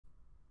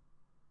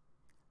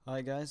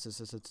Hi guys,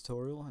 this is a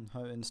tutorial on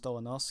how to install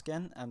an OS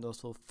skin and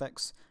also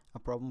fix a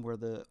problem where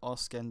the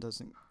OS skin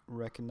doesn't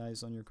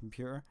recognize on your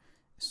computer,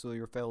 so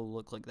your file will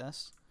look like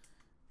this.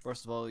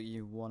 First of all,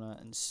 you want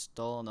to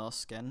install an OS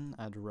skin.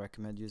 I'd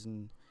recommend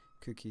using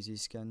Cookiezi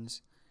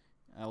skins.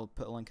 I will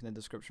put a link in the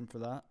description for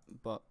that,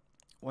 but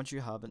once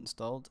you have it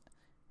installed,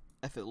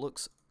 if it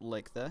looks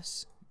like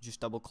this,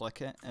 just double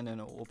click it and then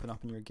it will open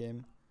up in your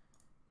game,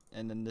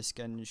 and then the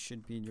skin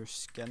should be in your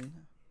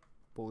skin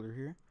folder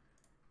here.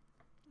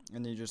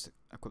 And then you just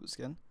equip the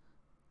skin.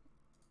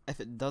 If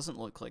it doesn't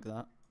look like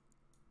that,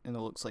 and it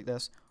looks like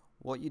this,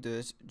 what you do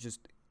is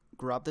just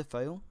grab the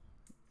file.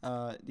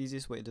 The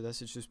easiest way to do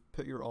this is just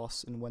put your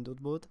OS in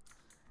windowed mode,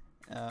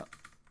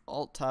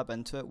 Alt tab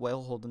into it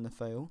while holding the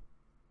file,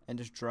 and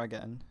just drag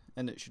it in,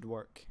 and it should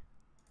work.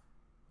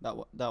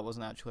 That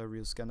wasn't actually a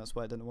real skin, that's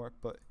why it didn't work,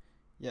 but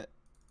yeah,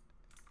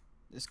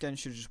 the skin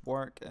should just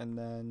work, and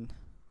then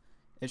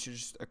it should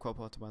just equip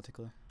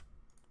automatically,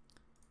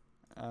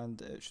 and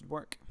it should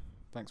work.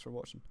 Thanks for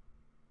watching.